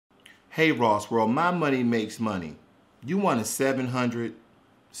Hey Ross World, my money makes money. You want a 700,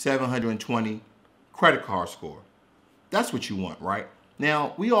 720 credit card score. That's what you want, right?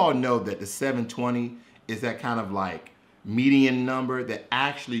 Now, we all know that the 720 is that kind of like median number that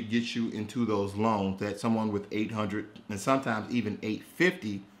actually gets you into those loans that someone with 800 and sometimes even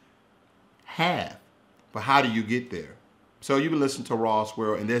 850 have. But how do you get there? So you've been listening to Ross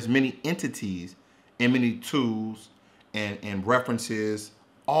World, and there's many entities and many tools and references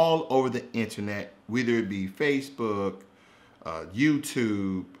all over the internet, whether it be Facebook,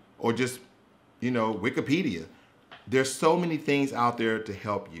 YouTube, or just, Wikipedia. There's so many things out there to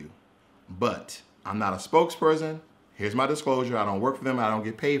help you. But I'm not a spokesperson. Here's my disclosure. I don't work for them. I don't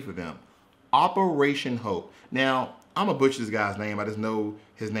get paid for them. Operation Hope. Now, I'm going to butcher this guy's name. I just know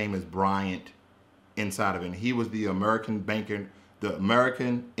his name is Bryant inside of it. And he was the American banker, the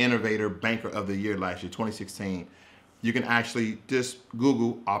American Innovator Banker of the Year last year, 2016. You can actually just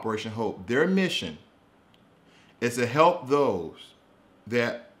Google Operation Hope. Their mission is to help those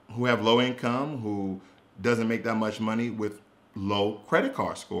who have low income, who doesn't make that much money with low credit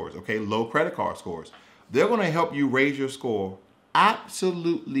card scores, okay? Low credit card scores. They're going to help you raise your score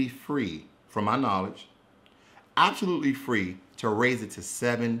absolutely free, from my knowledge, absolutely free to raise it to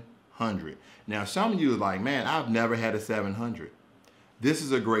 700. Now, some of you are like, man, I've never had a 700. This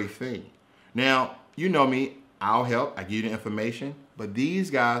is a great thing. Now, you know me, I'll help, I give you the information, but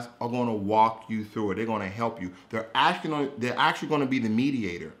these guys are going to walk you through it. They're going to help you. They're actually going to be the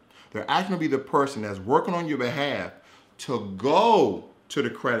mediator. They're actually going to be the person that's working on your behalf to go to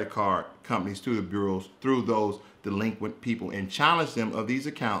the credit card companies, through the bureaus, through those delinquent people, and challenge them of these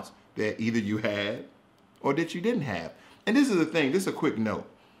accounts that either you had or that you didn't have. And this is the thing, this is a quick note.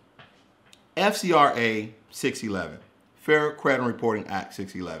 FCRA 611, Fair Credit Reporting Act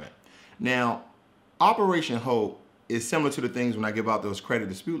 611. Now, Operation Hope is similar to the things when I give out those credit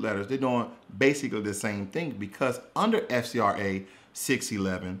dispute letters. They're doing basically the same thing, because under FCRA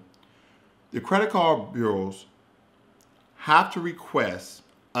 611, the credit card bureaus have to request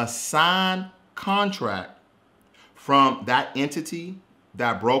a signed contract from that entity,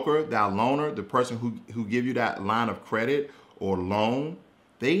 that broker, that loaner, the person who give you that line of credit or loan.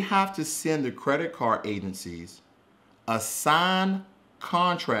 They have to send the credit card agencies a signed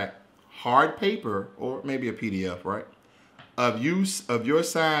contract, hard paper, or maybe a PDF, right, of your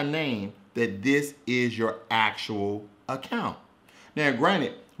signed name, that this is your actual account. Now,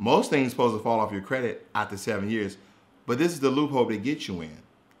 granted, most things are supposed to fall off your credit after 7 years, but this is the loophole they get you in.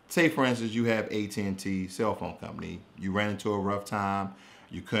 Say, for instance, you have AT&T cell phone company. You ran into a rough time.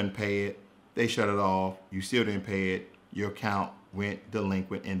 You couldn't pay it. They shut it off. You still didn't pay it. Your account went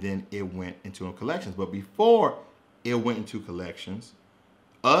delinquent, and then it went into collections. But before it went into collections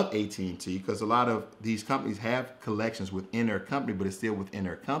of AT&T, because a lot of these companies have collections within their company, but it's still within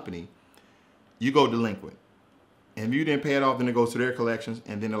their company, you go delinquent. And if you didn't pay it off, then it goes to their collections,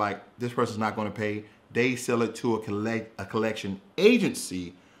 and then they're like, this person's not going to pay. They sell it to a collection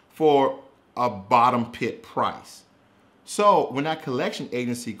agency for a bottom pit price. So when that collection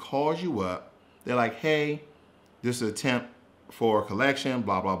agency calls you up, they're like, hey, this is an attempt for a collection,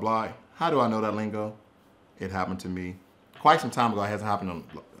 blah, blah, blah. How do I know that lingo? It happened to me quite some time ago. It hasn't happened in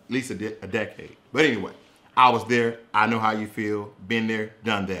at least a decade. But anyway, I was there. I know how you feel. Been there,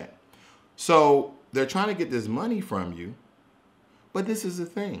 done that. So they're trying to get this money from you. But this is the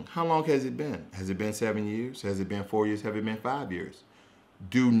thing. How long has it been? Has it been 7 years? Has it been 4 years? Have it been 5 years?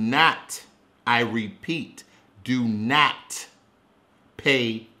 Do not, I repeat, do not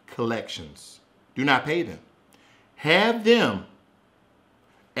pay collections. Do not pay them. Have them,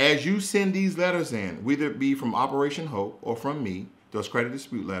 as you send these letters in, whether it be from Operation Hope or from me, those credit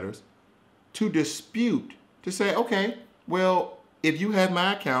dispute letters, to dispute, to say, okay, well, if you have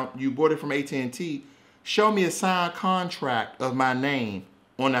my account, you bought it from AT&T, show me a signed contract of my name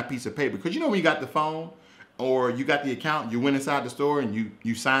on that piece of paper. Because when you got the phone or you got the account, you went inside the store and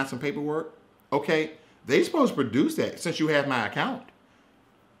you signed some paperwork, okay, they supposed to produce that since you have my account.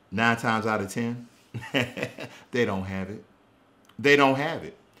 9 times out of 10, they don't have it. They don't have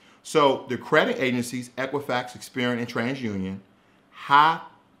it. So the credit agencies, Equifax, Experian, and TransUnion, have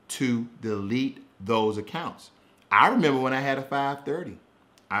to delete those accounts. I remember when I had a 530.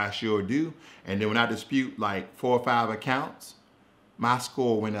 I sure do. And then when I dispute like 4 or 5 accounts, my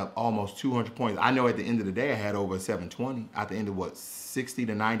score went up almost 200 points. I know at the end of the day, I had over a 720. At the end of 60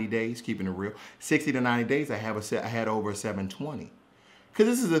 to 90 days, keeping it real, 60 to 90 days, I had over a 720. Because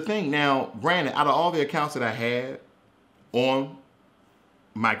this is the thing. Now, granted, out of all the accounts that I had on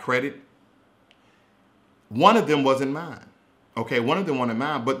my credit, one of them wasn't mine. Okay, one of them wasn't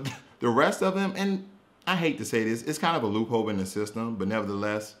mine, but the rest of them, and I hate to say this, it's kind of a loophole in the system, but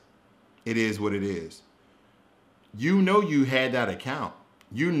nevertheless, It is what it is. You know you had that account.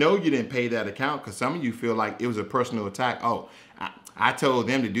 You know you didn't pay that account because some of you feel like it was a personal attack. Oh, I told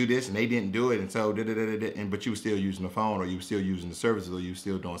them to do this and they didn't do it, and so but you were still using the phone, or you were still using the services, or you were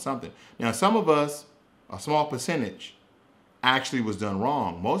still doing something. Now, some of us, a small percentage, actually was done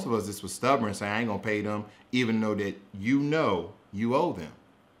wrong. Most of us just was stubborn, saying I ain't gonna pay them, even though that you know you owe them.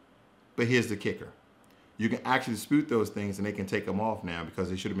 But here's the kicker. You can actually dispute those things and they can take them off now because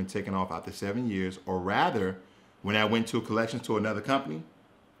they should have been taken off after 7 years, or rather, when I went to a collection to another company,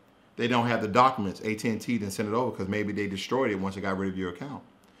 they don't have the documents. AT&T didn't send it over because maybe they destroyed it once they got rid of your account.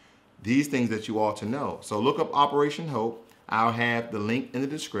 These things that you ought to know. So look up Operation Hope. I'll have the link in the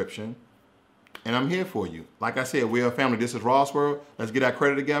description. And I'm here for you. Like I said, we're a family. This is Ross World. Let's get our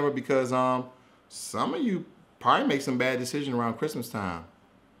credit together because some of you probably make some bad decisions around Christmas time.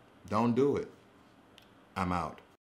 Don't do it. I'm out.